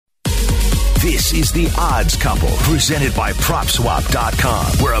This is The Odds Couple, presented by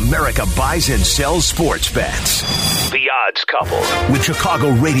Propswap.com, where America buys and sells sports bets. The Odds Couple, with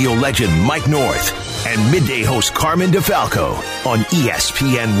Chicago radio legend Mike North and midday host Carmen DeFalco on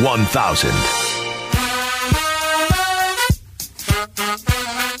ESPN 1000.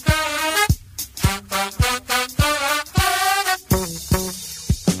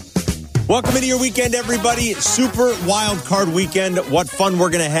 Welcome into your weekend, everybody. Super Wildcard Weekend. What fun we're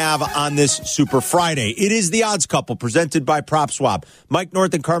going to have on this Super Friday. It is The Odds Couple, presented by PropSwap. Mike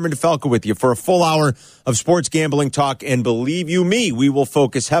North and Carmen DeFalco with you for a full hour of sports gambling talk. And believe you me, we will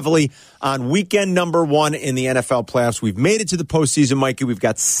focus heavily on weekend number 1 in the NFL playoffs. We've made it to the postseason, Mikey. We've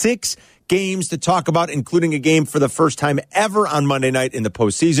got 6 games to talk about, including a game for the first time ever on Monday night in the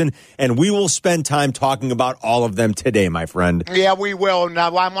postseason. And we will spend time talking about all of them today, my friend. Yeah, we will.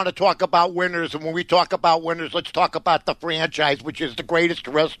 Now, I want to talk about winners. And when we talk about winners, let's talk about the franchise, which is the greatest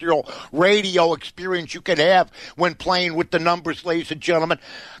terrestrial radio experience you could have when playing with the numbers, ladies and gentlemen.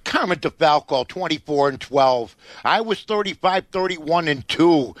 Carmen DeFalco, 24-12. I was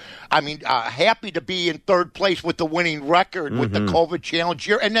 35-31-2. I mean, happy to be in third place with the winning record with the COVID challenge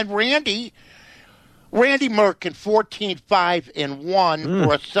year. And then Randy Merkin, 14-5-1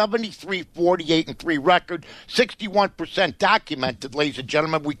 for a 73-48-3 record, 61% documented, ladies and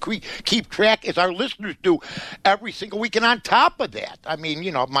gentlemen. We keep track, as our listeners do, every single week. And on top of that, I mean,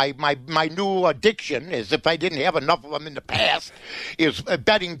 you know, my new addiction, as if I didn't have enough of them in the past, is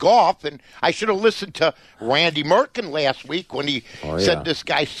betting golf. And I should have listened to Randy Merkin last week when he said this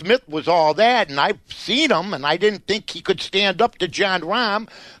guy Smith was all that. And I've seen him, and I didn't think he could stand up to John Rahm.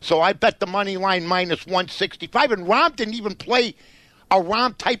 So I bet the money line minus 165, and Rahm didn't even play a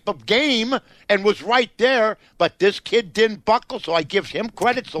Rahm type of game and was right there, but this kid didn't buckle, so I give him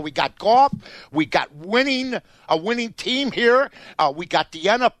credit. So we got golf, we got a winning team here, we got the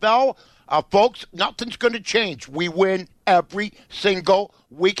NFL. Folks, nothing's going to change. We win every single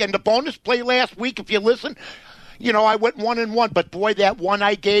week. And the bonus play last week, if you listen, you know, I went 1-1, but boy, that one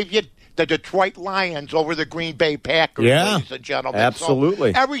I gave you, the Detroit Lions over the Green Bay Packers, ladies and gentlemen.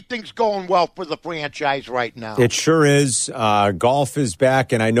 Absolutely. So everything's going well for the franchise right now. It sure is. Golf is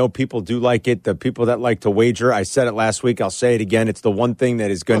back, and I know people do like it. The people that like to wager, I said it last week, I'll say it again. It's the one thing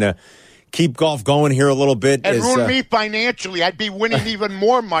that is going to keep golf going here a little bit. And ruin me financially. I'd be winning even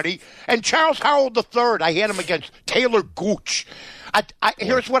more money. And Charles Howell III, I had him against Taylor Gooch.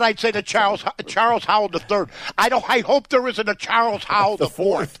 Here's what I'd say to Charles Howell III. I hope there isn't a Charles Howell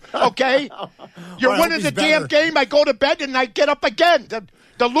IV. Okay, you're winning the damn game. I go to bed and I get up again.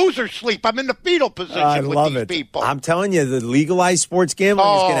 The losers sleep. I'm in the fetal position with these people. I'm telling you, the legalized sports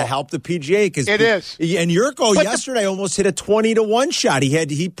gambling is going to help the PGA. It is. And Yurko yesterday almost hit a 20-1 shot.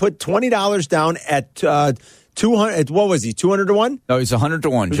 He put $20 down at 200. What was he? 200-1? No, he's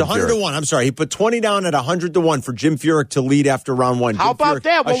 100-1. It was 100-1. I'm sorry. He put 20 down at 100-1 for Jim Furyk to lead after round 1. How about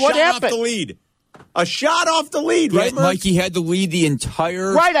that? Well, what happened? Off the lead. A shot off the lead, right, Mikey had the lead the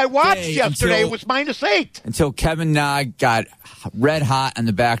entire Right, I watched yesterday. It was -8. Until Kevin Na got red hot on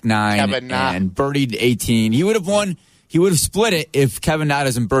the back 9 and birdied 18. He would have won. He would have split it if Kevin Na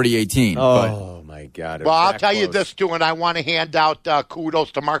doesn't birdie 18. Oh, my God. Well, I'll tell you this, too, and I want to hand out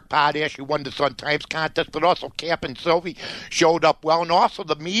kudos to Mark Potash, who won the Sun Times contest, but also Cap and Sylvie showed up well, and also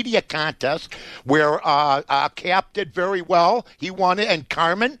the media contest where Cap did very well. He won it, and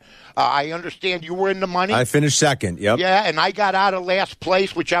Carmen, I understand you were in the money. I finished second, yep. Yeah, and I got out of last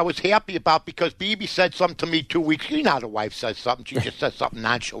place, which I was happy about because Bibi said something to me 2 weeks. You know how the wife says something. She just says something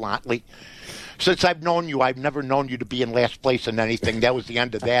nonchalantly. Since I've known you, I've never known you to be in last place in anything. That was the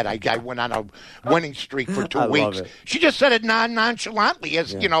end of that. I went on a winning streak for 2 weeks. Love it. She just said it nonchalantly,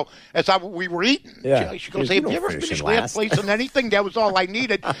 as you know, we were eating. Yeah. She goes, "Hey, have you ever finished last place in anything?" That was all I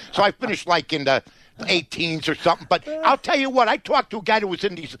needed. So I finished like in the 18s or something. But I'll tell you what, I talked to a guy who was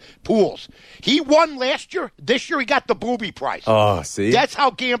in these pools. He won last year. This year he got the booby prize. Oh, see? That's how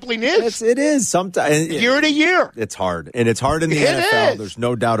gambling is. It is. Sometimes year to year. It's hard. And it's hard in the NFL. There's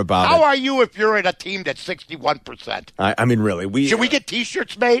no doubt about it. How are you if you're in a team that's 61%? I mean, really. Should we get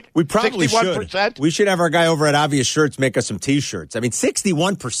T-shirts made? We probably 61%? should. We should have our guy over at Obvious Shirts make us some T-shirts. I mean,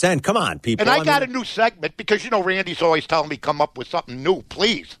 61%. Come on, people. And I got a new segment because, you know, Randy's always telling me come up with something new.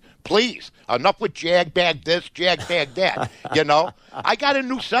 Please. Enough with jag bag this, jag bag that. You know, I got a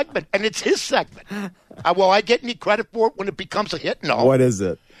new segment, and it's his segment. Will I get any credit for it when it becomes a hit? No. What is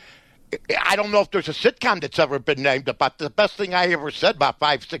it? I don't know if there's a sitcom that's ever been named about. The best thing I ever said about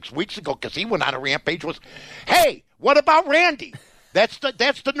 5-6 weeks ago, because he went on a rampage, was, "Hey, what about Randy?" That's the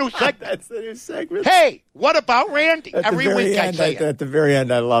new segment. That's the new segment. Hey, What about Randy? Every week I say it. At the very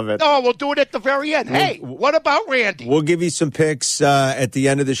end, I love it. Oh, we'll do it at the very end. Hey, what about Randy? We'll give you some picks at the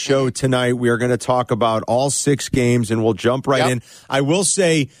end of the show tonight. We are going to talk about all 6 games, and we'll jump right in. I will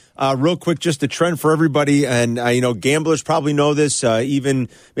say, real quick, just a trend for everybody, and gamblers probably know this, even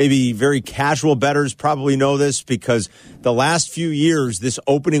maybe very casual bettors probably know this, because the last few years, this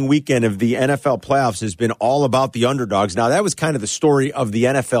opening weekend of the NFL playoffs has been all about the underdogs. Now, that was kind of the story of the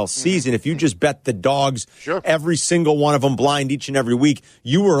NFL season. If you just bet the dogs, every single one of them blind each and every week,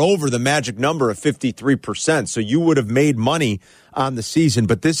 you were over the magic number of 53%, so you would have made money on the season.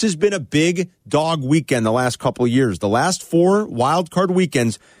 But this has been a big dog weekend the last couple of years. The last 4 wild card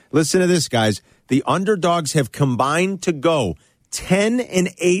weekends, listen to this, guys. The underdogs have combined to go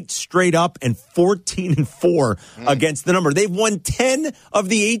 10-8 straight up and 14-4 against the number. They've won 10 of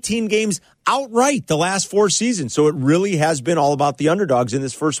the 18 games outright the last 4 seasons. So it really has been all about the underdogs in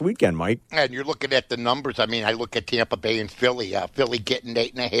this first weekend, Mike. And you're looking at the numbers. I mean, I look at Tampa Bay and Philly. Philly getting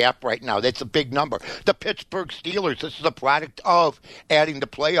 8.5 right now. That's a big number. The Pittsburgh Steelers, this is a product of adding the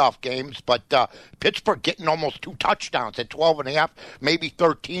playoff games, but Pittsburgh getting almost 2 touchdowns at 12.5, maybe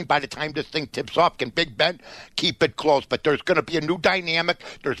 13 by the time this thing tips off. Can Big Ben keep it close? But there's going to be a new dynamic.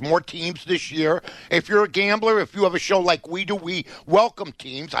 There's more teams this year. If you're a gambler, if you have a show like we do, we welcome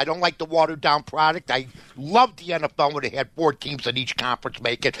teams. I don't like the watered down product. I love the NFL when they had 4 teams in each conference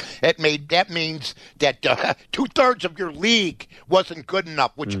make it. That means that 2/3 of your league wasn't good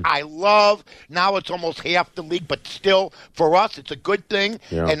enough, which I love. Now it's almost half the league, but still, for us, it's a good thing.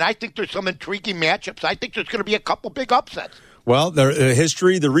 Yeah. And I think there's some intriguing matchups. I think there's going to be a couple big upsets. Well,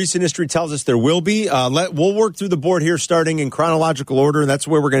 the recent history tells us there will be. We'll work through the board here starting in chronological order, and that's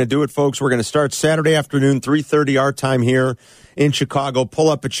where we're going to do it, folks. We're going to start Saturday afternoon, 3:30 our time here in Chicago. Pull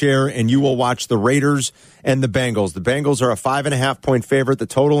up a chair, and you will watch the Raiders and the Bengals. The Bengals are a 5.5-point favorite. The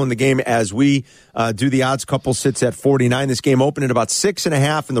total in the game, as we do the odds couple, sits at 49. This game opened at about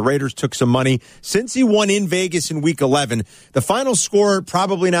 6.5, and the Raiders took some money. Since he won in Vegas in Week 11, the final score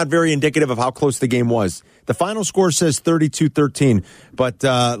probably not very indicative of how close the game was. The final score says 32-13, but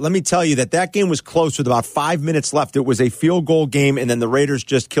let me tell you that game was close with about 5 minutes left. It was a field goal game, and then the Raiders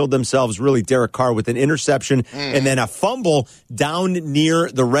just killed themselves, really, Derek Carr, with an interception and then a fumble down near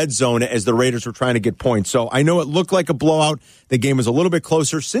the red zone as the Raiders were trying to get points. So I know it looked like a blowout. The game was a little bit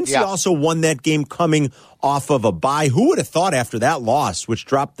closer. Since he also won that game coming off of a bye, who would have thought after that loss, which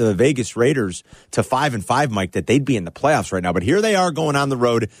dropped the Vegas Raiders to 5-5, Mike, that they'd be in the playoffs right now? But here they are going on the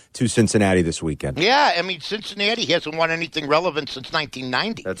road to Cincinnati this weekend. Yeah, I mean, Cincinnati hasn't won anything relevant since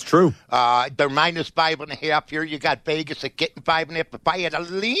 1990. That's true. They're minus 5.5 here. You got Vegas at getting 5.5. If I had a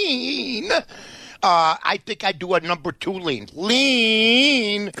lean, I think I'd do a number 2 lean.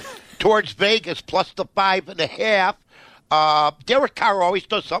 Lean towards Vegas plus the 5.5. Derek Carr always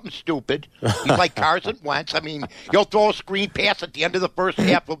does something stupid. He's like Carson Wentz. I mean, he'll throw a screen pass at the end of the first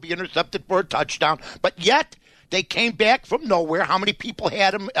half. He'll be intercepted for a touchdown. But yet, they came back from nowhere. How many people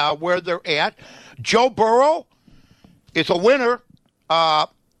had him where they're at? Joe Burrow is a winner.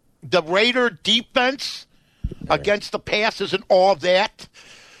 The Raider defense against the pass isn't all that.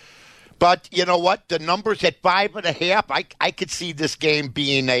 But you know what? The numbers at 5.5, I could see this game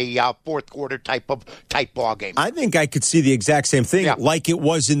being a fourth quarter type ball game. I think I could see the exact same thing like it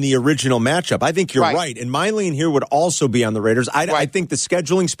was in the original matchup. I think you're right. And my lean here would also be on the Raiders. I think the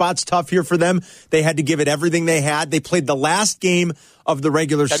scheduling spot's tough here for them. They had to give it everything they had. They played the last game of the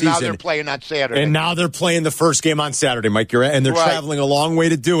regular season. And now they're playing on Saturday. And now they're playing the first game on Saturday, Mike. And they're traveling a long way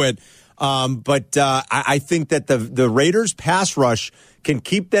to do it. But I think that the Raiders' pass rush can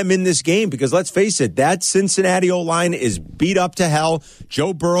keep them in this game because, let's face it, that Cincinnati O-line is beat up to hell.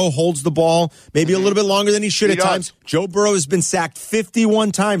 Joe Burrow holds the ball maybe a little bit longer than he should at times. Joe Burrow has been sacked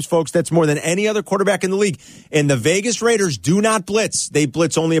 51 times, folks. That's more than any other quarterback in the league. And the Vegas Raiders do not blitz. They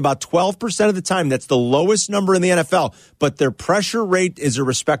blitz only about 12% of the time. That's the lowest number in the NFL. But their pressure rate is a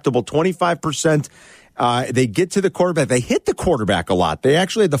respectable 25%. They get to the quarterback. They hit the quarterback a lot. They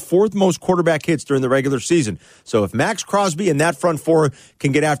actually had the 4th most quarterback hits during the regular season. So if Max Crosby and that front 4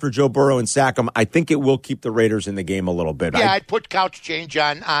 can get after Joe Burrow and sack him, I think it will keep the Raiders in the game a little bit. Yeah, I'd put couch change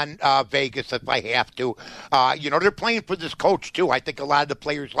on Vegas if I have to. They're playing for this coach, too. I think a lot of the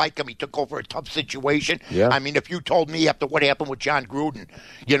players like him. He took over a tough situation. Yeah. I mean, if you told me after what happened with John Gruden,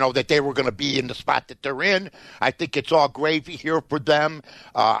 that they were going to be in the spot that they're in, I think it's all gravy here for them.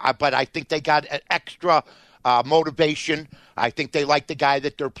 But I think they got an extra motivation. I think they like the guy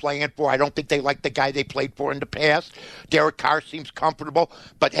that they're playing for. I don't think they like the guy they played for in the past. Derek Carr seems comfortable.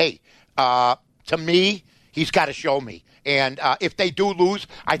 But, hey, to me, he's got to show me. And if they do lose,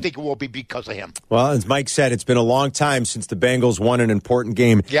 I think it will be because of him. Well, as Mike said, it's been a long time since the Bengals won an important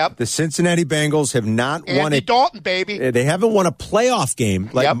game. Yep. The Cincinnati Bengals have not won Andy Dalton, baby. They haven't won a playoff game,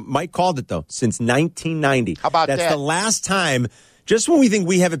 like Mike called it, though, since 1990. How about That's that? the last time. Just when we think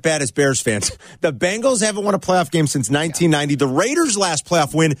we have it bad as Bears fans, the Bengals haven't won a playoff game since 1990. The Raiders' last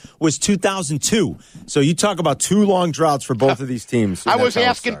playoff win was 2002. So you talk about two long droughts for both of these teams. I was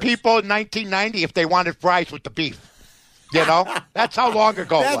asking people in 1990 if they wanted fries with the beef. You know, that's how long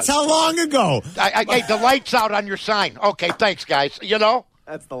ago it was. That's how long ago. Hey, the light's out on your sign. Okay, thanks, guys. You know?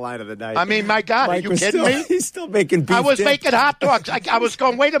 That's the line of the night. I mean, my God, Mike, are you kidding me? He's still making beef. I was dip. making hot dogs. I was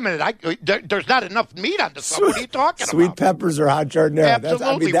going, wait a minute. There's not enough meat on this. What are you talking about? Sweet peppers or hot jardinera.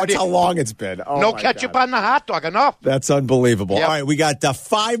 Absolutely. That's how long it's been. Oh, no ketchup on the hot dog. Enough. That's unbelievable. Yep. All right, we got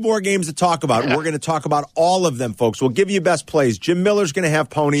 5 more games to talk about. We're going to talk about all of them, folks. We'll give you best plays. Jim Miller's going to have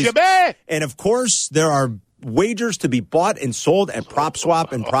ponies. Jimmy! And, of course, there are wagers to be bought and sold at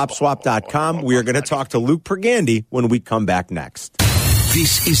PropSwap and PropSwap.com. We are going to talk to Luke Pergandy when we come back next.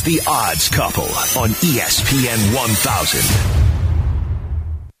 This is The Odds Couple on ESPN 1000.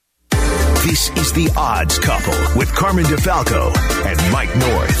 This is The Odds Couple with Carmen DeFalco and Mike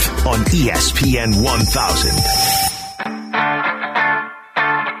North on ESPN 1000.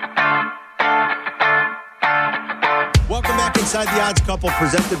 Welcome back inside The Odds Couple,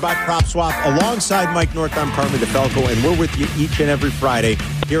 presented by PropSwap. Alongside Mike North, I'm Carmen DeFalco, and we're with you each and every Friday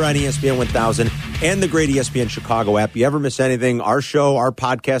here on ESPN 1000 and the great ESPN Chicago app. You ever miss anything, our show, our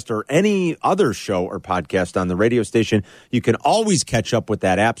podcast, or any other show or podcast on the radio station, you can always catch up with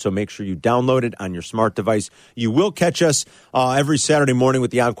that app, so make sure you download it on your smart device. You will catch us every Saturday morning with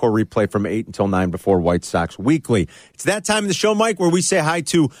the Encore replay from 8 until 9 before White Sox Weekly. It's that time of the show, Mike, where we say hi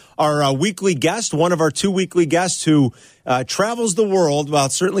to our weekly guest, one of our 2 weekly guests who travels the world, well,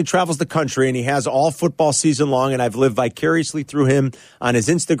 certainly travels the country, and he has all football season long, and I've lived vicariously through him on his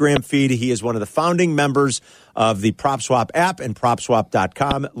Instagram feed. He is one of the founding members of the PropSwap app and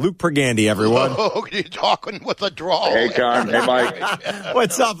PropSwap.com. Luke Pergandy, everyone. Oh, you're talking with a drawl. Hey, Con. Hey, Mike.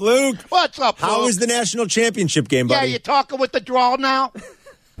 What's up, Luke? What's up, Luke? How was the national championship game, buddy? Yeah, you talking with the drawl now?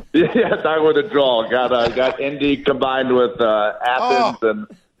 Yes, I would have drawn. Got Indy combined with Athens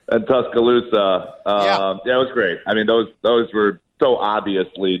and Tuscaloosa. Yeah, it was great. I mean, those were so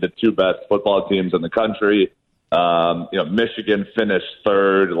obviously the 2 best football teams in the country. Michigan finished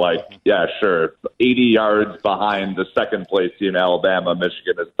third. Yeah, sure, 80 yards behind the second place team, Alabama.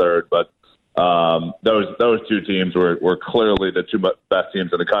 Michigan is third, but those 2 teams were clearly the 2 best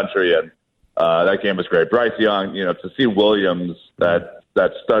teams in the country, and that game was great. Bryce Young, to see Williams,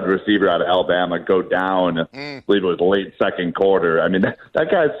 that stud receiver out of Alabama, go down, I believe it was late second quarter. I mean,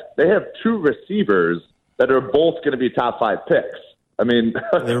 they have 2 receivers that are both going to be top 5 picks. I mean,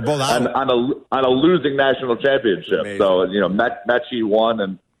 they were both out. on a losing national championship. Amazing. So, Mechie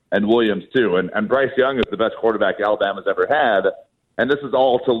won and Williams too. And Bryce Young is the best quarterback Alabama's ever had. And this is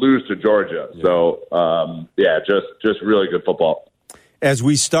all to lose to Georgia. Yeah. So, just really good football. As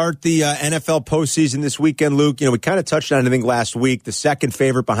we start the NFL postseason this weekend, Luke, we kind of touched on it, I think, last week. The second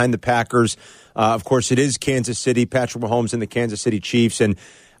favorite behind the Packers, of course, it is Kansas City, Patrick Mahomes and the Kansas City Chiefs. And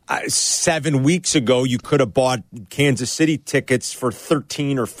 7 weeks ago, you could have bought Kansas City tickets for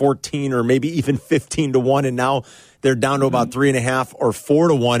 13 or 14 or maybe even 15 to 1, and now they're down to about 3.5 or 4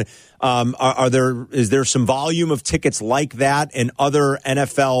 to 1. Is there some volume of tickets like that and other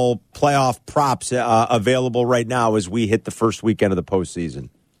NFL playoff props available right now as we hit the first weekend of the postseason?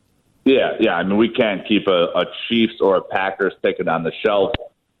 Yeah. I mean, we can't keep a Chiefs or a Packers ticket on the shelf.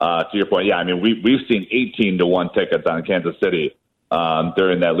 To your point, yeah. I mean, we've seen 18 to 1 tickets on Kansas City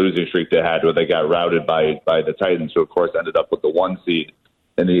during that losing streak they had, where they got routed by the Titans, who of course ended up with the 1 seed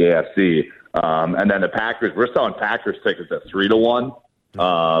in the AFC. And then the Packers, we're selling Packers tickets at 3 to 1.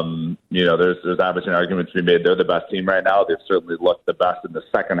 There's obviously an argument to be made. They're the best team right now. They've certainly looked the best in the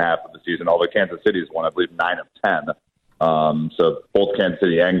second half of the season, although Kansas City's won, I believe, 9 of 10. So both Kansas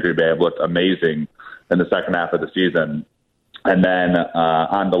City and Green Bay have looked amazing in the second half of the season. And then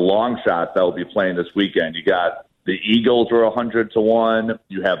on the long shots that will be playing this weekend, you got the Eagles were 100 to 1.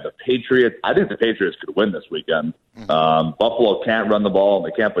 You have the Patriots. I think the Patriots could win this weekend. Buffalo can't run the ball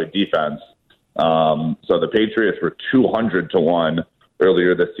and they can't play defense. So the Patriots were 200 to 1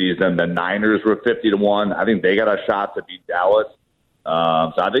 earlier this season. The Niners were 50 to 1. I think they got a shot to beat Dallas. So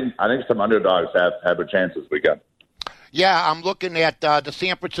I think some underdogs have a chance this weekend. Yeah, I'm looking at the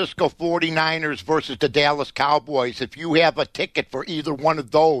San Francisco 49ers versus the Dallas Cowboys. If you have a ticket for either one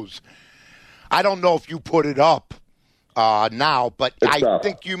of those, I don't know if you put it up now, but I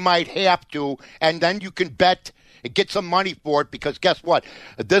think you might have to. And then you can bet and get some money for it, because guess what?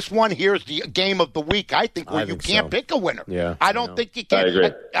 This one here is the game of the week, I think, where you can't pick a winner. Yeah, I don't think you can. I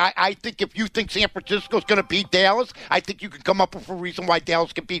agree. I think if you think San Francisco's going to beat Dallas, I think you can come up with a reason why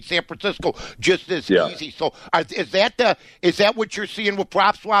Dallas can beat San Francisco just as easy. So is that what you're seeing with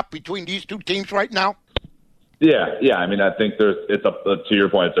PropSwap between these two teams right now? Yeah. I mean, I think to your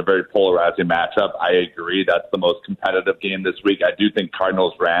point, it's a very polarizing matchup. I agree. That's the most competitive game this week. I do think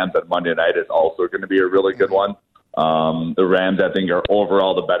Cardinals-Rams on Monday night is also going to be a really good one. The Rams, I think, are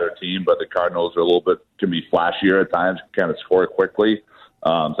overall the better team, but the Cardinals are can be flashier at times, kind of score quickly.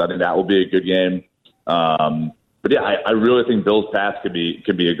 So I think that will be a good game. But yeah, I really think Bills-Pats could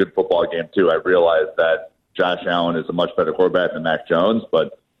be a good football game too. I realize that Josh Allen is a much better quarterback than Mac Jones,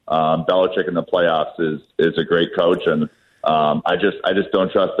 but Belichick in the playoffs is a great coach, and I just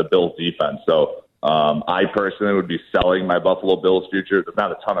don't trust the Bills defense. So I personally would be selling my Buffalo Bills future. There's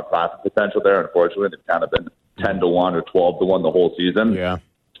not a ton of profit potential there, unfortunately. They've kind of been 10-1 or 12-1 the whole season. Yeah.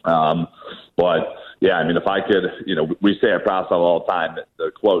 But yeah, I mean, if I could, we say at PropSwap all the time,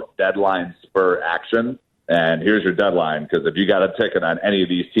 the quote, deadline spur action. And here's your deadline, because if you got a ticket on any of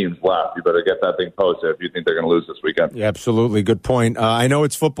these teams left, you better get that thing posted if you think they're going to lose this weekend. Yeah, absolutely. Good point. I know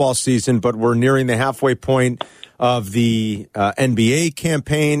it's football season, but we're nearing the halfway point of the NBA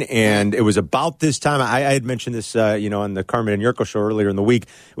campaign, and it was about this time. I had mentioned this, on the Carmen and Yurko show earlier in the week.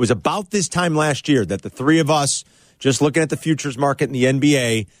 It was about this time last year that the three of us, just looking at the futures market in the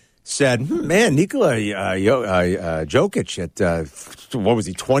NBA, said, man, Nikola Jokic at, what was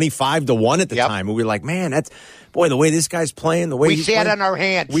he, 25-1 at the time. And we were like, man, the way this guy's playing, the way we sat on our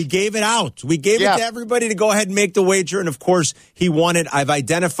hands. We gave it out. We gave it to everybody to go ahead and make the wager. And, of course, he won it. I've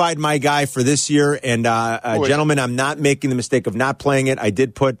identified my guy for this year. And, gentlemen, I'm not making the mistake of not playing it. I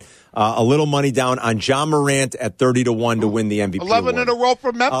did put a little money down on John Morant at 30-1 to win the MVP 11 award. in a row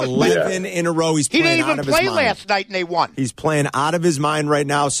for Memphis. 11 in a row. He's playing out of his mind. He didn't even play last night, and they won. He's playing out of his mind right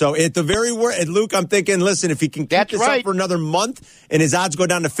now. So at the very worst, Luke, I'm thinking, listen, if he can keep this up for another month and his odds go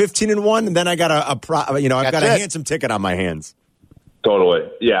down to 15-1, and then I got I've got a handsome ticket on my hands. Totally.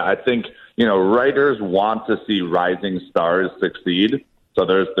 Yeah, I think, writers want to see rising stars succeed. So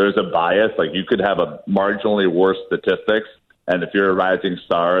there's a bias. Like, you could have a marginally worse statistics, and if you're a rising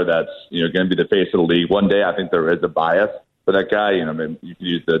star that's going to be the face of the league one day, I think there is a bias for that guy. I mean, you can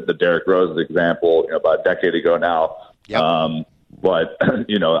use the Derrick Rose example about a decade ago now. Yep. But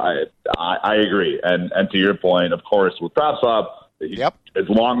I agree. And to your point, of course, with PropSwap, as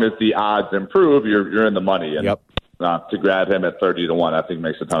long as the odds improve, you're in the money. And to grab him at 30-1, I think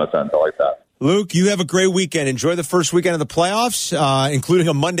makes a ton of sense. I like that. Luke, you have a great weekend. Enjoy the first weekend of the playoffs, including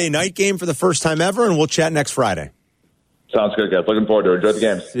a Monday night game for the first time ever, and we'll chat next Friday. Sounds good, guys. Looking forward to it. Enjoy the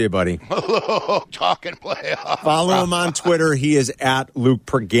games. See you, buddy. Talking playoffs. Follow him on Twitter. He is at Luke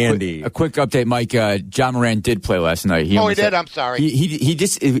Pergandy. A quick update, Mike. John Morant did play last night. He did? I'm sorry. He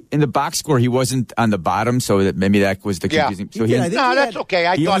just, in the box score, he wasn't on the bottom, so that maybe that was the confusing. So that's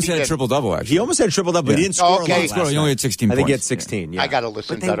okay. He almost had a triple-double, actually. He almost had a triple-double, but he didn't score a lot last night. He only had 16 points. I think he had 16, I got to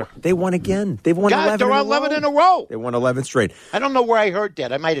listen better. They won again. They've won 11 they're 11 in a row. They won 11 straight. I don't know where I heard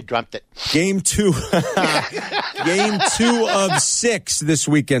that. I might have dreamt it. Game 2. Game 2 of 6 this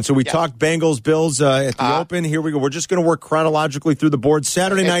weekend. So we talked Bengals, Bills at the Open. Here we go. We're just going to work chronologically through the board.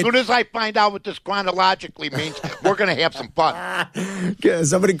 Saturday night. As soon as I find out what this chronologically means, we're going to have some fun.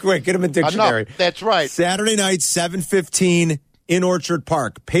 Somebody quick, get him a dictionary. That's right. Saturday night, 7:15 in Orchard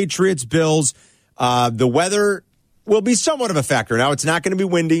Park. Patriots, Bills. The weather will be somewhat of a factor. Now, it's not going to be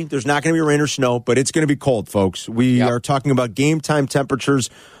windy. There's not going to be rain or snow, but it's going to be cold, folks. We are talking about game time temperatures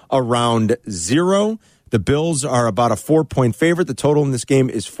around 0. The Bills are about a 4-point favorite. The total in this game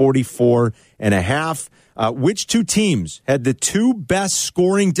is 44.5. Which two teams had the two best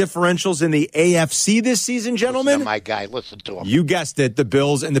scoring differentials in the AFC this season, gentlemen? Listen to my guy. Listen to him. You guessed it, the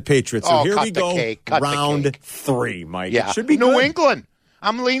Bills and the Patriots. So here we go, round 3, Mike. Yeah. It should be New good. England.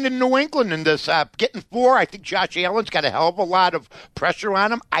 I'm leaning New England in this. Getting 4. I think Josh Allen's got a hell of a lot of pressure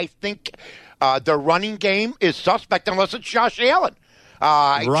on him. I think their running game is suspect unless it's Josh Allen.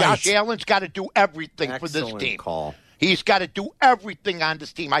 Josh Allen's got to do everything for this team. Call. He's got to do everything on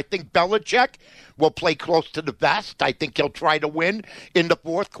this team. I think Belichick will play close to the vest. I think he'll try to win in the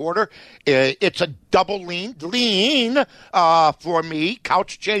fourth quarter. It's a double lean for me.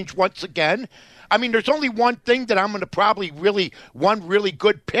 Couch change once again. I mean, there's only one thing that I'm going to probably one really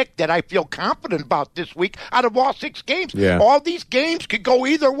good pick that I feel confident about this week out of all 6 games. Yeah. All these games could go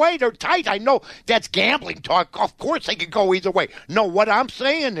either way. They're tight. I know that's gambling talk. Of course they could go either way. No, what I'm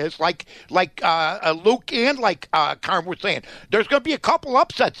saying is like Luke and like Carmen were saying, there's going to be a couple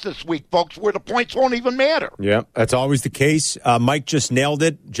upsets this week, folks, where the points won't even matter. Yeah, that's always the case. Mike just nailed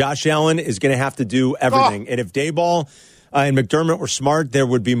it. Josh Allen is going to have to do everything. And if Daboll and McDermott were smart, there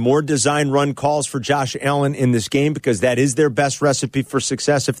would be more design run calls for Josh Allen in this game because that is their best recipe for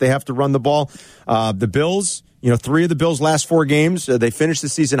success if they have to run the ball. The Bills, 3 of the Bills' last 4 games, they finished the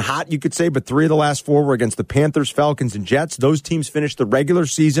season hot, you could say, but 3 of the last 4 were against the Panthers, Falcons, and Jets. Those teams finished the regular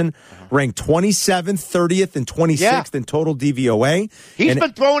season ranked 27th, 30th, and 26th in total DVOA. He's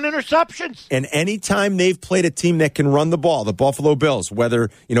been throwing interceptions. And anytime they've played a team that can run the ball, the Buffalo Bills, whether,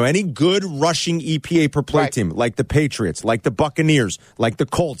 any good rushing EPA per play team, like the Patriots, like the Buccaneers, like the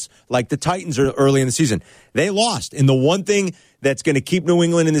Colts, like the Titans early in the season, they lost. And the one thing that's going to keep New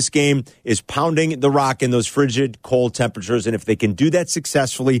England in this game is pounding the rock in those frigid, cold temperatures. And if they can do that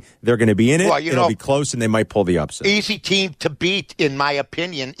successfully, they're going to be in it. It'll be close, and they might pull the upset. Easy team to beat, in my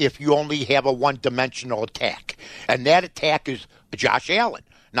opinion, if you only have a one-dimensional attack. And that attack is Josh Allen.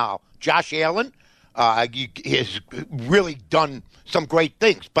 Now, Josh Allen has really done some great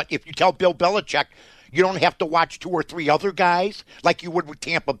things. But if you tell Bill Belichick, you don't have to watch 2 or 3 other guys like you would with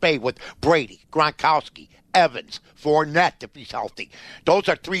Tampa Bay with Brady, Gronkowski, Evans, Fournette if he's healthy. Those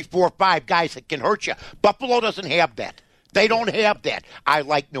are 3, 4, 5 guys that can hurt you. Buffalo doesn't have that. They don't have that. I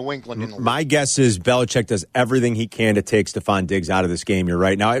like New England in the league. My guess is Belichick does everything he can to take Stephon Diggs out of this game. You're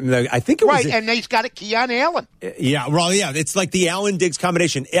right. Now, I think it was... Right, and he's got a key on Allen. Yeah, well, yeah, it's like the Allen-Diggs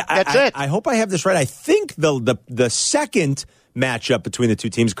combination. That's it. I hope I have this right. I think the second matchup between the two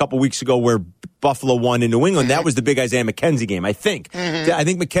teams a couple weeks ago where Buffalo won in New England, that was the big Isaiah McKenzie game, I think. I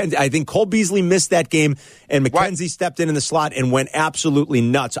think Cole Beasley missed that game, and McKenzie stepped in the slot and went absolutely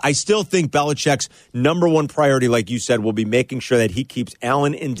nuts. I still think Belichick's number one priority, like you said, will be making sure that he keeps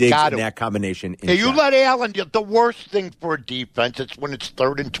Allen and Diggs in that combination. You let Allen, the worst thing for a defense is when it's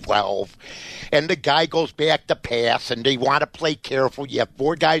 3rd and 12, and the guy goes back to pass, and they want to play careful. You have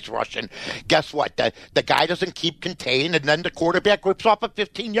 4 guys rushing. Guess what? The guy doesn't keep contained, and then the quarterback rips off a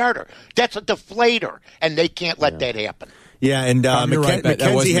 15-yarder. That's a deflator, and they can't let that happen. Yeah, and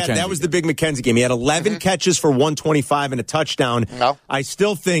McKenzie that was the big McKenzie game. He had 11 catches for 125 and a touchdown. No. I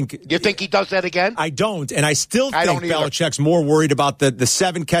still think... You think he does that again? I don't, and I still think Belichick's more worried about the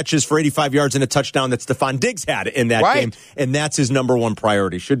 7 catches for 85 yards and a touchdown that Stephon Diggs had in that game, and that's his number one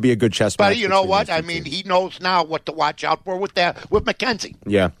priority. Should be a good chess match. But you know what? I mean, he knows now what to watch out for with McKenzie.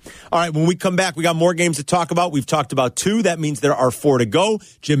 Yeah. All right, when we come back, we got more games to talk about. We've talked about 2. That means there are 4 to go.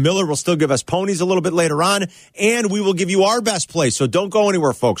 Jim Miller will still give us ponies a little bit later on, and we will give you our best play. So don't go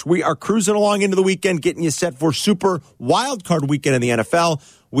anywhere, folks. We are cruising along into the weekend, getting you set for Super Wildcard Weekend in the NFL.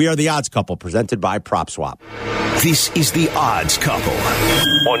 We are the Odds Couple, presented by PropSwap. This is the Odds Couple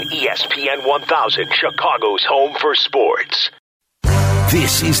on ESPN 1000, Chicago's home for sports.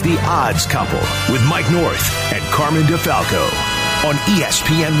 This is the Odds Couple with Mike North and Carmen DeFalco on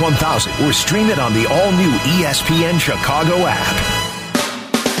ESPN 1000, or stream it on the all-new ESPN Chicago app.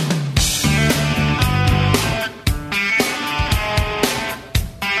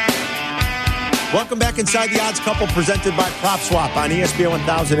 Welcome back inside the Odds Couple, presented by PropSwap on ESPN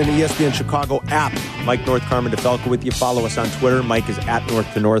 1000 and the ESPN Chicago app. Mike North, Carmen DeFalco with you. Follow us on Twitter. Mike is at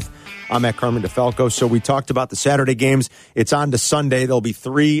North to North. I'm at Carmen DeFalco. So we talked about the Saturday games. It's on to Sunday. There'll be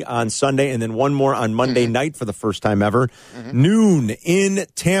 3 on Sunday and then 1 more on Monday night for the first time ever. Noon in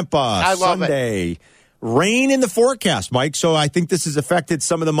Tampa. I love Sunday. Rain in the forecast, Mike. So I think this has affected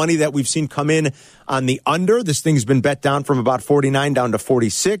some of the money that we've seen come in on the under. This thing's been bet down from about 49 down to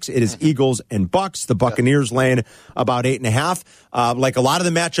 46. It is Eagles and Bucks. The Buccaneers laying about 8.5. Like a lot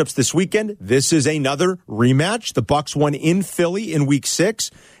of the matchups this weekend, this is another rematch. The Bucks won in Philly in week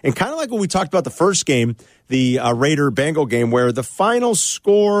 6. And kind of like what we talked about the first game, the Raider-Bengal game, where the final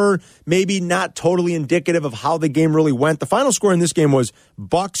score maybe not totally indicative of how the game really went. The final score in this game was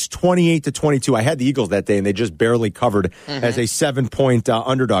Bucks 28-22. I had the Eagles that day, and they just barely covered as a 7-point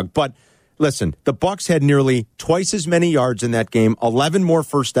underdog. But listen, the Bucks had nearly twice as many yards in that game, 11 more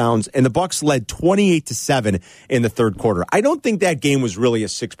first downs, and the Bucks led 28-7 in the third quarter. I don't think that game was really a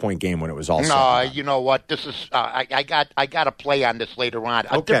 6-point game when it was all said. No, you know what? This is I got a play on this later on.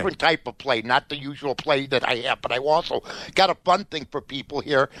 A different type of play, not the usual play that I have, but I also got a fun thing for people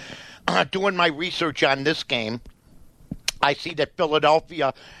here. Doing my research on this game, I see that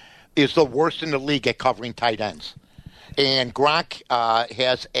Philadelphia is the worst in the league at covering tight ends. And Gronk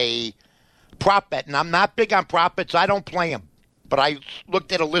has a prop bet, and I'm not big on prop bets. I don't play them. but I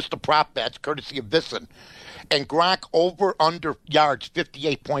looked at a list of prop bets, courtesy of Visson, and Gronk over under yards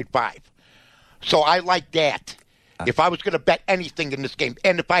 58.5. So I like that. If I was going to bet anything in this game,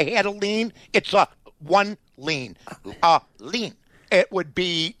 and if I had a lean, it's a one lean. Lean. It would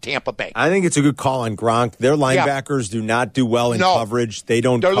be Tampa Bay. I think it's a good call on Gronk. Their linebackers do not do well in coverage. They're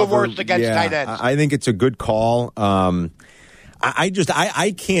the worst against tight ends. I think it's a good call.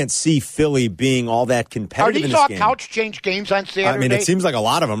 I can't see Philly being all that competitive. Are these all couch change games on Saturday? I mean, it seems like a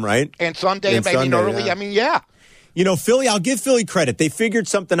lot of them, right? And Sunday, early. Yeah. I mean, yeah. You know, Philly, I'll give Philly credit. They figured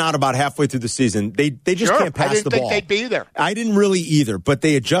something out about halfway through the season. They just can't pass the ball. I didn't think they'd be there. I didn't really either, but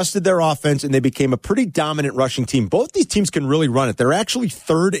they adjusted their offense and they became a pretty dominant rushing team. Both these teams can really run it. They're actually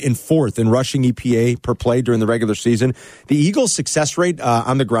 3rd and 4th in rushing EPA per play during the regular season. The Eagles' success rate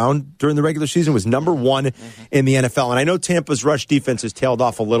on the ground during the regular season was number 1 in the NFL. And I know Tampa's rush defense has tailed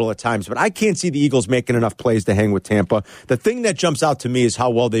off a little at times, but I can't see the Eagles making enough plays to hang with Tampa. The thing that jumps out to me is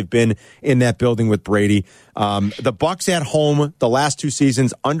how well they've been in that building with Brady. The Bucs at home the last 2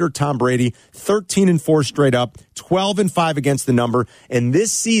 seasons under Tom Brady, 13-4 straight up, 12-5 against the number. And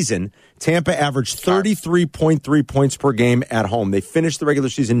this season, Tampa averaged 33.3 points per game at home. They finished the regular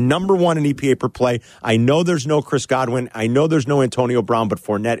season number 1 in EPA per play. I know there's no Chris Godwin. I know there's no Antonio Brown, but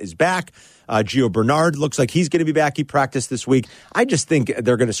Fournette is back. Gio Bernard looks like he's going to be back. He practiced this week. I just think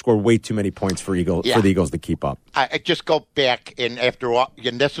they're going to score way too many points for the Eagles to keep up. I just go back, and after all,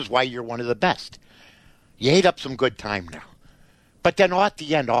 and this is why you're one of the best. You ate up some good time now. But then at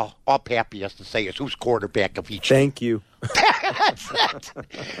the end, all Pappy has to say is who's quarterback of each. Thank you. That's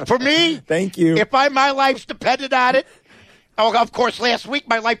it. For me, thank you. If my life's depended on it, of course, last week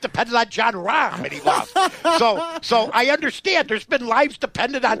my life depended on John Rahm, and he lost. So I understand. There's been lives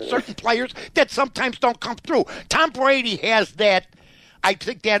dependent on certain players that sometimes don't come through. Tom Brady has that, I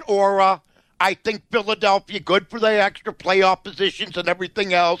think, that aura. I think Philadelphia, good for the extra playoff positions and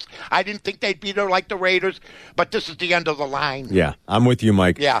everything else. I didn't think they'd be there like the Raiders, but this is the end of the line. Yeah, I'm with you,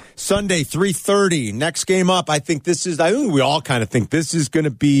 Mike. Yeah. Sunday, 3:30, next game up. I think we all kind of think this is going to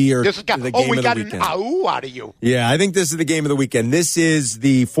be the game of the weekend. We got an ahoo out of you. Yeah, I think this is the game of the weekend. This is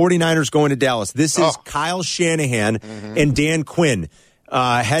the 49ers going to Dallas. This is Kyle Shanahan and Dan Quinn.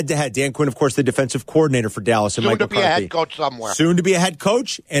 Head-to-head. Dan Quinn, of course, the defensive coordinator for Dallas. And Soon Mike to be McCarthy. a head coach somewhere. Soon to be a head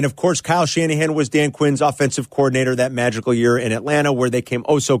coach. And, of course, Kyle Shanahan was Dan Quinn's offensive coordinator that magical year in Atlanta where they came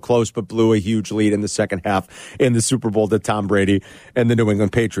so close but blew a huge lead in the second half in the Super Bowl to Tom Brady and the New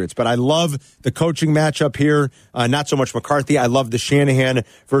England Patriots. But I love the coaching matchup here. Not so much McCarthy. I love the Shanahan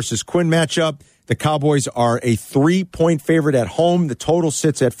versus Quinn matchup. The Cowboys are a 3-point favorite at home. The total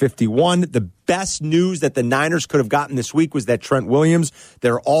sits at 51. The best news that the Niners could have gotten this week was that Trent Williams,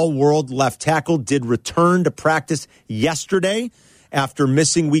 their all-world left tackle, did return to practice yesterday after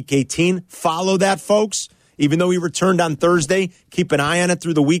missing Week 18. Follow that, folks. Even though he returned on Thursday, keep an eye on it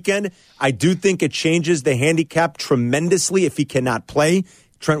through the weekend. I do think it changes the handicap tremendously if he cannot play.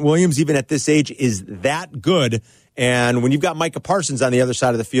 Trent Williams, even at this age, is that good. And when you've got Micah Parsons on the other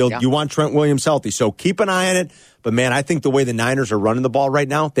side of the field, you want Trent Williams healthy. So keep an eye on it. But, man, I think the way the Niners are running the ball right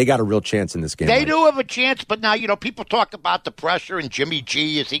now, they got a real chance in this game. They do have a chance, but now, people talk about the pressure and Jimmy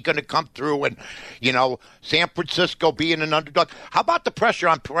G. Is he going to come through? And, San Francisco being an underdog. How about the pressure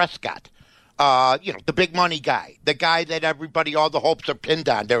on Prescott? The big money guy, the guy that all the hopes are pinned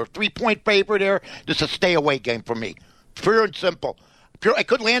on. They're a 3-point favorite there. This is a stay-away game for me. Pure and simple. I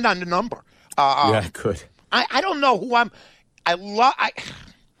could land on the number. Yeah, it could. I don't know who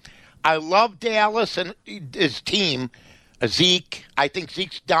I love Dallas and his team. Zeke. I think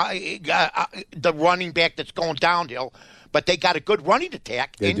Zeke's the running back that's going downhill, but they got a good running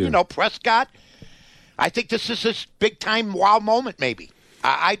attack. They do. Prescott. I think this is his big time wow moment. Maybe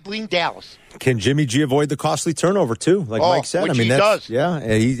I'd lean Dallas. Can Jimmy G avoid the costly turnover too? Like Mike said, which he does. Yeah,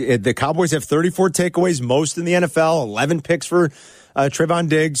 the Cowboys have 34 takeaways, most in the NFL. 11 picks for Trevon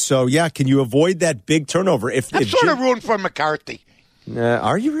Diggs. So, can you avoid that big turnover? I'm sort of rooting for McCarthy.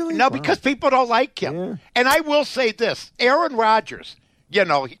 Are you really? No, because people don't like him. Yeah. And I will say this. Aaron Rodgers,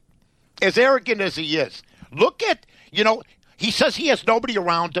 as arrogant as he is, look at, he says he has nobody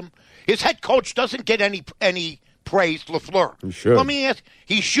around him. His head coach doesn't get any praise, LaFleur. He should. Let me ask.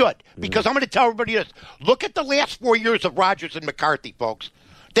 He should. Because I'm going to tell everybody this. Look at the last 4 years of Rodgers and McCarthy, folks.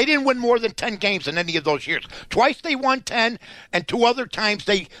 They didn't win more than 10 games in any of those years. Twice they won 10, and 2 other times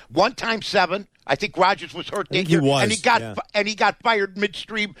one time 7. I think Rodgers was hurt that year, and he got fired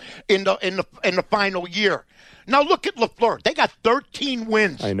midstream in the final year. Now look at LaFleur. They got 13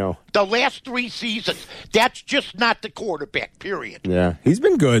 wins. I know. The last 3 seasons. That's just not the quarterback, period. Yeah, he's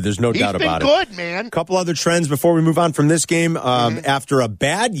been good. There's no doubt about it. He's been good, man. A couple other trends before we move on from this game. After a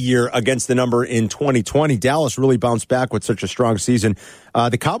bad year against the number in 2020, Dallas really bounced back with such a strong season.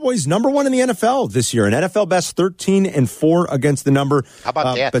 The Cowboys number 1 in the NFL this year, an NFL best 13-4 against the number. How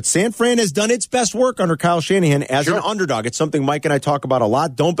about that? But San Fran has done its best work under Kyle Shanahan as an underdog. It's something Mike and I talk about a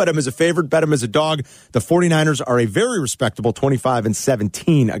lot. Don't bet him as a favorite, bet him as a dog. The 49ers are a very respectable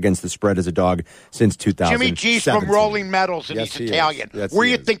 25-17 against the spread as a dog since 2000. Jimmy G's from Rolling Meadows, and he's Italian. Yes, Where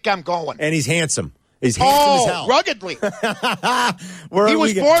do you think I'm going? And he's handsome. He's handsome as hell. Ruggedly. He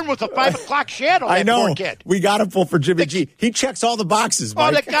was born with a 5 o'clock shadow, that poor kid. We got to pull for Jimmy G. He checks all the boxes, Mike.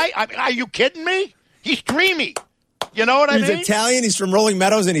 Oh, that guy, are you kidding me? He's dreamy. You know what I mean? He's Italian. He's from Rolling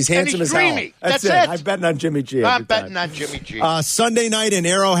Meadows, and he's handsome as hell. Dreamy. That's it. I'm betting on Jimmy G. I'm betting on Jimmy G. Sunday night in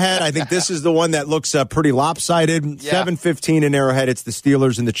Arrowhead. I think this is the one that looks pretty lopsided. 7:15 in Arrowhead. It's the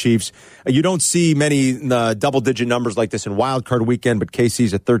Steelers and the Chiefs. You don't see many double-digit numbers like this in Wildcard Weekend, but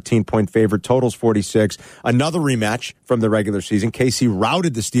KC's a 13-point favorite. Total's 46. Another rematch from the regular season. KC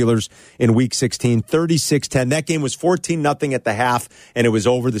routed the Steelers in Week 16, 36-10. That game was 14-0 at the half, and it was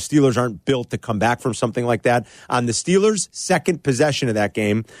over. The Steelers aren't built to come back from something like that. On the Steelers' second possession of that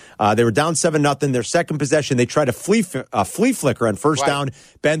game, they were down 7-0. Their second possession, they tried a flea flicker on first down.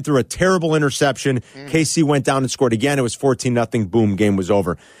 Ben threw a terrible interception. KC went down and scored again. It was 14-0. Boom, game was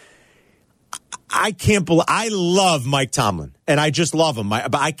over. I love Mike Tomlin, and I just love him.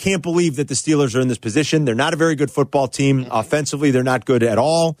 But I can't believe that the Steelers are in this position. They're not a very good football team. Offensively, they're not good at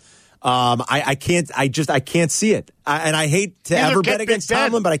all. I can't see it. And I hate to ever bet against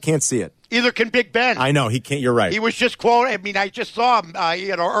Tomlin, but I can't see it. Either can Big Ben. I know, he can't. You're right. He was just quoted. I mean, I just saw him,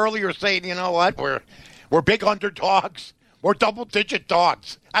 earlier saying, you know what, we're big underdogs. We're double-digit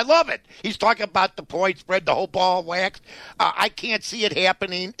dogs. I love it. He's talking about the point spread, the whole ball wax. I can't see it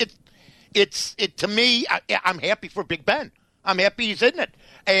happening. It's to me, I'm happy for Big Ben. I'm happy he's in it.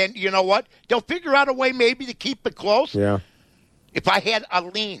 And you know what? They'll figure out a way maybe to keep it close. Yeah. If I had a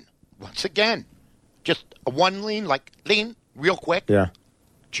lean, once again, just a one lean, real quick. Yeah.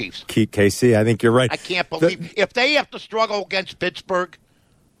 Chiefs. KC, I think you're right. I can't believe if they have to struggle against Pittsburgh.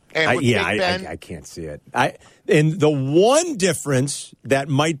 And with Big Ben, I can't see it. And the one difference that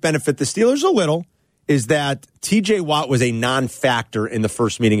might benefit the Steelers a little is that T.J. Watt was a non-factor in the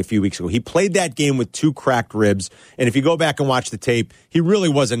first meeting a few weeks ago. He played that game with 2 cracked ribs, and if you go back and watch the tape, he really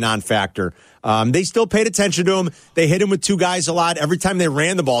was a non-factor. They still paid attention to him. They hit him with 2 guys a lot. Every time they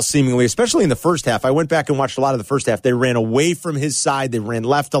ran the ball, seemingly, especially in the first half. I went back and watched a lot of the first half. They ran away from his side. They ran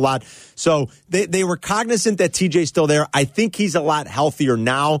left a lot. So they were cognizant that T.J.'s still there. I think he's a lot healthier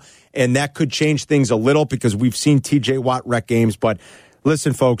now, and that could change things a little because we've seen T.J. Watt wreck games. But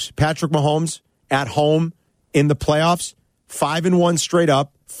listen, folks, Patrick Mahomes at home in the playoffs, 5-1 straight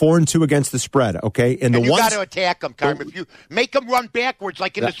up, 4-2 against the spread, okay? And you got to attack them, Carmen. If you make them run backwards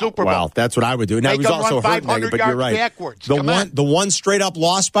like in the Super Bowl. Well, that's what I would do. Now, he was also hurt, but you're right. Backwards. The one straight-up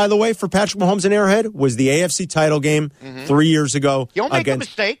loss, by the way, for Patrick Mahomes in Arrowhead was the AFC title game 3 years ago. Don't make a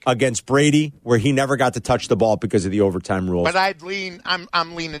mistake. Against Brady, where he never got to touch the ball because of the overtime rules. But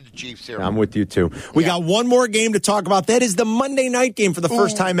I'm leaning the Chiefs here. I'm with you, too. We got one more game to talk about. That is the Monday night game for the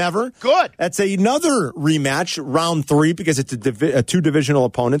first time ever. Good. That's another rematch, round 3, because it's 2 divisional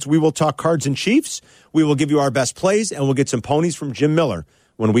opponents. We will talk Cards and Chiefs. We will give you our best plays, and we'll get some ponies from Jim Miller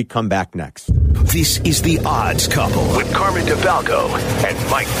when we come back next. This is The Odds Couple with Carmen DeFalco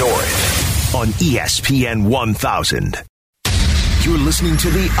and Mike North on ESPN 1000. You're listening to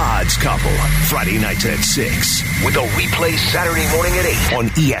The Odds Couple, Friday nights at 6, with a replay Saturday morning at 8 on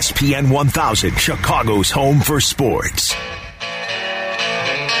ESPN 1000, Chicago's home for sports.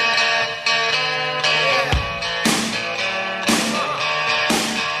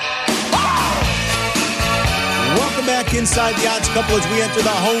 Back inside The Odds Couple as we enter the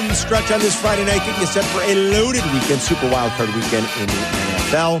home stretch on this Friday night, getting you set for a loaded weekend, Super Wildcard Weekend in the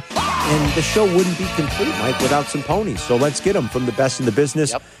NFL. And the show wouldn't be complete, Mike, without some ponies. So let's get them from the best in the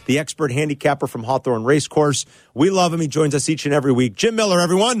business. Yep. The expert handicapper from Hawthorne Racecourse. We love him. He joins us each and every week. Jim Miller,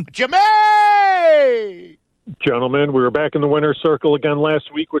 everyone. Jimmy! Gentlemen, we were back in the winner's circle again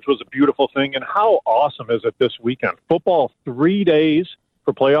last week, which was a beautiful thing. And how awesome is it this weekend? Football 3 days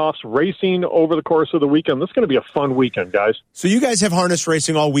for playoffs, racing over the course of the weekend. This is going to be a fun weekend, guys. So you guys have harness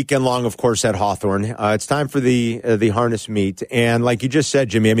racing all weekend long, of course, at Hawthorne. It's time for the harness meet. And like you just said,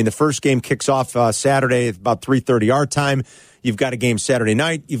 Jimmy, I mean, the first game kicks off Saturday at about 3:30 our time. You've got a game Saturday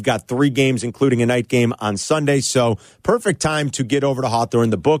night. You've got 3 games, including a night game on Sunday. So perfect time to get over to Hawthorne.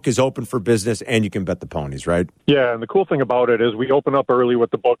 The book is open for business, and you can bet the ponies, right? Yeah, and the cool thing about it is we open up early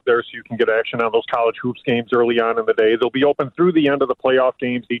with the book there so you can get action on those college hoops games early on in the day. They'll be open through the end of the playoff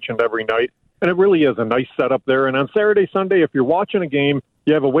games each and every night. And it really is a nice setup there. And on Saturday, Sunday, if you're watching a game,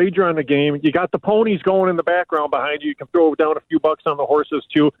 you have a wager on the game, you got the ponies going in the background behind you. You can throw down a few bucks on the horses,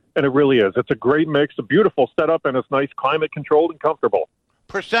 too. And it really is. It's a great mix, a beautiful setup, and it's nice, climate-controlled and comfortable.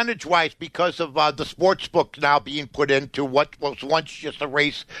 Percentage-wise, because of the sports books now being put into what was once just a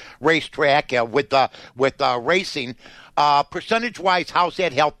racetrack with racing, percentage-wise, how's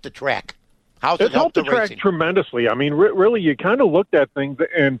that helped the track? How's it helped the track racing? Tremendously. I mean, really, you kind of looked at things,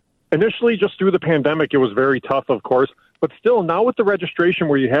 and initially, just through the pandemic, it was very tough, of course. But still, now with the registration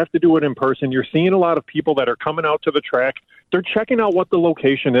where you have to do it in person, you're seeing a lot of people that are coming out to the track. They're checking out what the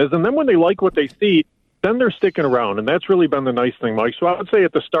location is, and then when they like what they see, then they're sticking around, and that's really been the nice thing, Mike. So I would say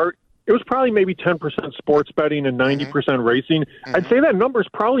at the start, it was probably maybe 10% sports betting and 90% racing. I'd say that number's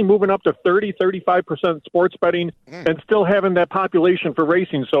probably moving up to 35% sports betting and still having that population for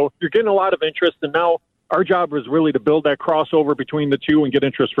racing. So you're getting a lot of interest, and now our job is really to build that crossover between the two and get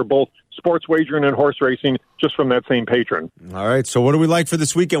interest for both sports wagering and horse racing just from that same patron. All right, so what do we like for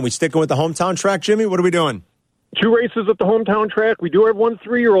this weekend? We sticking with the hometown track, Jimmy? What are we doing? 2 races at the hometown track. We do have 1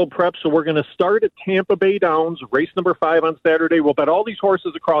 3-year-old prep, so we're going to start at Tampa Bay Downs, race number 5 on Saturday. We'll bet all these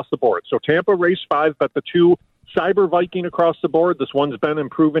horses across the board. So Tampa, race 5, bet the 2 Cyber Viking across the board. This one's been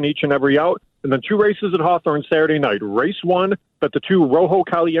improving each and every out. And then 2 races at Hawthorne Saturday night. Race 1, bet the 2 Rojo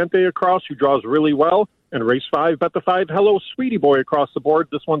Caliente across, who draws really well. And race 5, bet the 5 Hello Sweetie Boy across the board.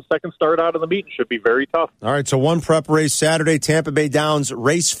 This one's second start out of the meet and should be very tough. All right, so 1 prep race Saturday, Tampa Bay Downs.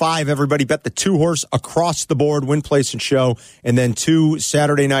 Race 5, everybody bet the 2 horse across the board, win, place, and show. And then 2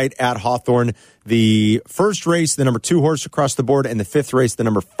 Saturday night at Hawthorne. The first race, the number 2 horse across the board, and the 5th race, the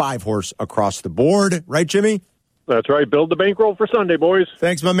number 5 horse across the board. Right, Jimmy? That's right. Build the bankroll for Sunday, boys.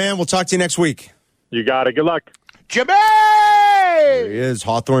 Thanks, my man. We'll talk to you next week. You got it. Good luck. Jimmy! There he is,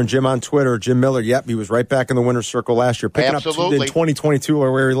 Hawthorne Jim on Twitter. Jim Miller, yep, he was right back in the winner's circle last year. Picking up in 2022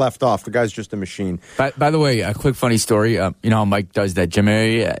 or where he left off. The guy's just a machine. By the way, a quick funny story. You know how Mike does that Jim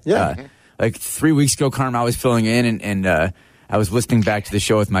area? Like 3 weeks ago, Carmen, I was filling in, and I was listening back to the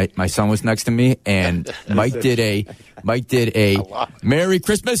show with my son was next to me, and Mike did a Merry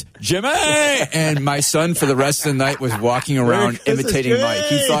Christmas, Jimmy, and my son for the rest of the night was walking around imitating Jimmy. Mike.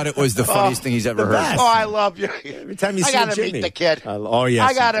 He thought it was the funniest thing he's ever heard. Oh, I love you. Every time you see I gotta Jimmy. meet the kid.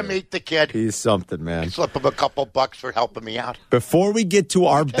 I gotta meet the kid. He's something, man. Slip him a couple bucks for helping me out. Before we get to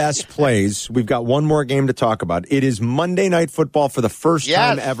our best plays, we've got one more game to talk about. It is Monday Night Football for the first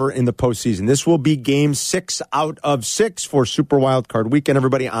time ever in the postseason. This will be game 6 out of 6 for Super Wildcard Weekend.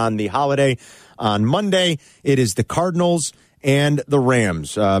 Everybody on the holiday on Monday. It is the Cardinals and the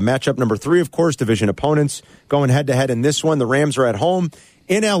Rams. Matchup number 3, of course, division opponents going head-to-head in this one. The Rams are at home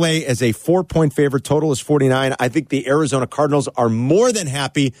in L.A. as a 4-point favorite. Total is 49. I think the Arizona Cardinals are more than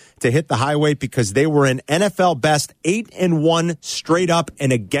happy to hit the highway because they were an NFL best 8-1 straight up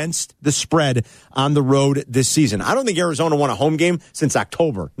and against the spread on the road this season. I don't think Arizona won a home game since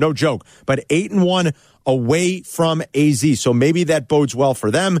October. No joke. But 8-1 away from AZ. So maybe that bodes well for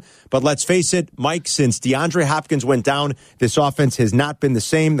them. But let's face it, Mike, since DeAndre Hopkins went down, this offense has not been the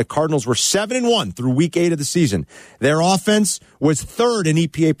same. The Cardinals were 7-1 through week 8 of the season. Their offense was 3rd in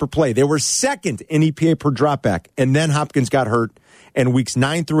EPA per play. They were 2nd in EPA per dropback. And then Hopkins got hurt. And weeks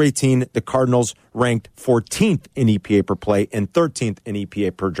 9 through 18, the Cardinals ranked 14th in EPA per play and 13th in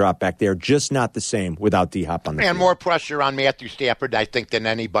EPA per dropback. They are just not the same without D-Hop on the field. And more pressure on Matthew Stafford, I think, than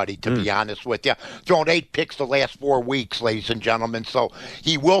anybody, to be honest with you. Thrown 8 picks the last 4 weeks, ladies and gentlemen. So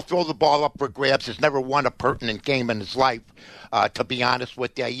he will throw the ball up for grabs. Has never won a pertinent game in his life. To be honest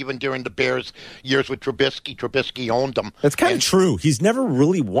with you, even during the Bears' years with Trubisky owned them. That's kind of true. He's never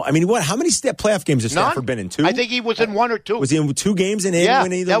really won. I mean, how many playoff games has Stafford been in? 2? I think he was in 1 or 2. Was he in 2 games and didn't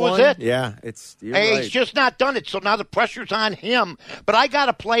win either that one? was it. Yeah, He's right. just not done it. So now the pressure's on him. But I got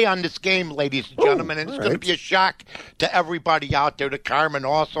to play on this game, ladies and gentlemen, and it's going to be a shock to everybody out there, to Carmen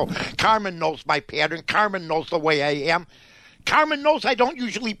also. Carmen knows my pattern. Carmen knows the way I am. Carmen knows I don't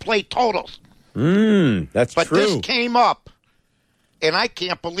usually play totals. That's but true. But this came up. And I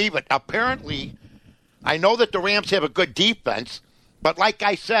can't believe it. Apparently, I know that the Rams have a good defense, but like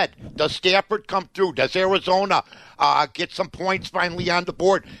I said, does Stafford come through? Does Arizona get some points finally on the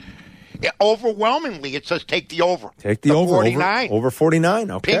board? Overwhelmingly, it says take the over. Take the over. 49. Over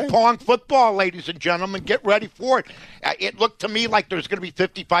 49, okay. Ping pong football, ladies and gentlemen. Get ready for it. It looked to me like there's going to be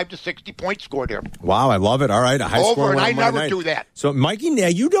 55 to 60 points scored here. Wow, I love it. All right, a high score. Over, and I never do that. So, Mikey,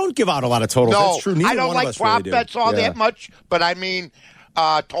 you don't give out a lot of totals. No, that's true. Neither I don't one like of us prop really bets all that much, but I mean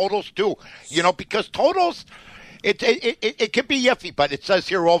totals too. Because totals... It could be iffy, but it says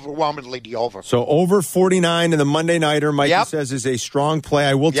here overwhelmingly the over. So over 49 in the Monday Nighter, Mikey says, is a strong play.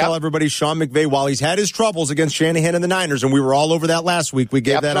 I will tell everybody, Sean McVay, while he's had his troubles against Shanahan and the Niners, and we were all over that last week, we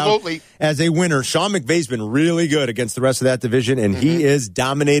gave that out as a winner. Sean McVay's been really good against the rest of that division, and he is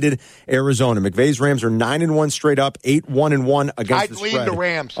dominated Arizona. McVay's Rams are 9-1 straight up, 8-1-1 against the spread. I'd lean the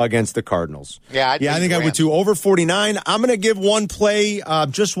Rams against the Cardinals. I think I would too. Over 49. I'm going to give one play,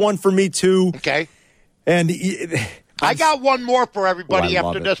 just one for me too. Okay. And I got one more for everybody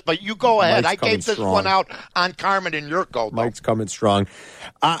after it. this, but you go ahead. Mike's I gave this one out on Carmen and Yurko. Mike's coming strong.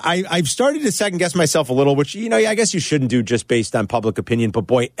 I've started to second-guess myself a little, which, I guess you shouldn't do just based on public opinion. But,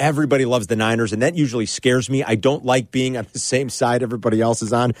 boy, everybody loves the Niners, and that usually scares me. I don't like being on the same side everybody else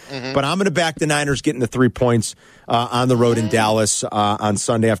is on. But I'm going to back the Niners getting the 3 points on the road in Dallas on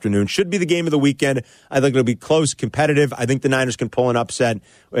Sunday afternoon. Should be the game of the weekend. I think it'll be close, competitive. I think the Niners can pull an upset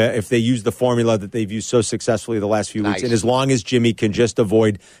if they use the formula that they've used so successfully the last few weeks. And as long as Jimmy can just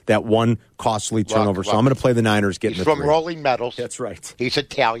avoid that one costly turnover. So I'm going to play the Niners getting the 3. He's from Rolling Meadows. That's right. He's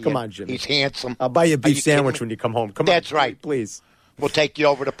Italian. Come on, Jimmy. He's handsome. I'll buy you a beef sandwich when you come home. Come on. That's right. Please. We'll take you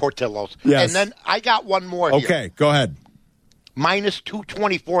over to Portillo's. Yes. And then I got one more here. Okay, go ahead. Minus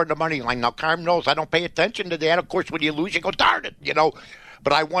 224 in the money line. Now, Carm knows I don't pay attention to that. Of course, when you lose, you go, darn it,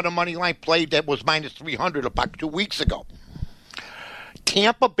 But I won a money line play that was minus 300 about 2 weeks ago.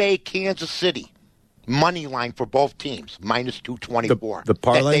 Tampa Bay, Kansas City. Money line for both teams, minus 224. The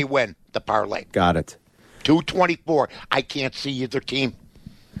parlay? That they win, the parlay. Got it. 224. I can't see either team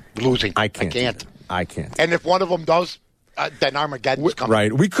losing. I can't. And if one of them does, then Armageddon's coming.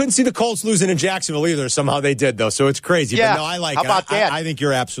 Right. We couldn't see the Colts losing in Jacksonville either. Somehow they did, though. So it's crazy. Yeah. But no, I like How about that? I think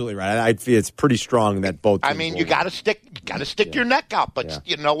you're absolutely right. I feel it's pretty strong that both teams you got to stick your neck out. But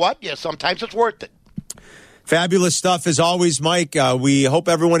you know what? Yeah, sometimes it's worth it. Fabulous stuff as always, Mike. We hope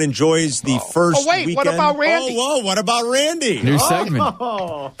everyone enjoys the first weekend. What about Randy? What about Randy? New segment.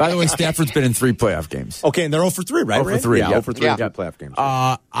 By the way, Stafford's been in 3 playoff games. Okay, and they're 0 for 3, right? 0 for 3. Yeah, 0 for 3 in playoff games.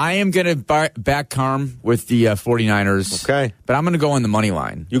 I am going to back Carm with the 49ers. Okay. But I'm going to go on the money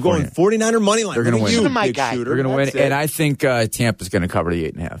line. You're going 49er money line. They're going to win. You, my guy. They're going to win. And I think Tampa's going to cover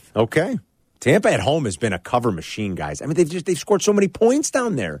the 8.5. Okay. Tampa at home has been a cover machine, guys. I mean, they've scored so many points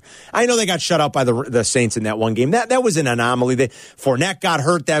down there. I know they got shut out by the Saints in that one game. That was an anomaly. Fournette got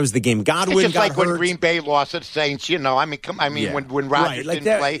hurt. That was the game. Godwin it's just got like hurt. when Green Bay lost to the Saints. When Rodgers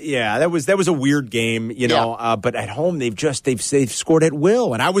didn't play. Yeah, that was a weird game. But at home they've scored at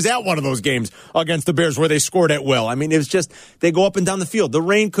will. And I was at one of those games against the Bears where they scored at will. I mean, it was just they go up and down the field. The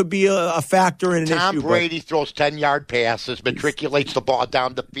rain could be a factor in an issue. Tom Brady throws 10-yard passes, matriculates the ball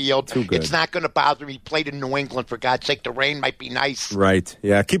down the field. Too good. It's not going to bother me. He played in New England, for God's sake. The rain might be nice. Right.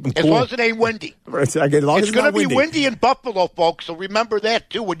 Yeah, keep them cool. As long as it ain't windy. Right. As long as it's going to be windy in Buffalo, folks, so remember that,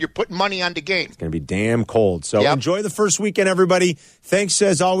 too, when you're putting money on the game. It's going to be damn cold. So enjoy the first weekend, everybody. Thanks,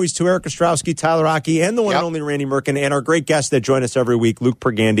 as always, to Eric Ostrowski, Tyler Rocky, and the one and only Randy Merkin, and our great guests that join us every week, Luke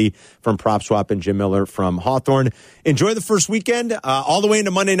Pergandy from Propswap and Jim Miller from Hawthorne. Enjoy the first weekend all the way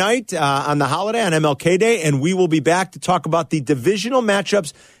into Monday night on the holiday, on MLK Day, and we will be back to talk about the divisional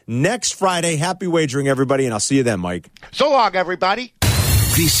matchups next Friday. Happy wagering, everybody, and I'll see you then, Mike. So long, everybody.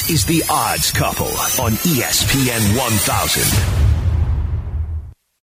 This is The Odds Couple on ESPN 1000.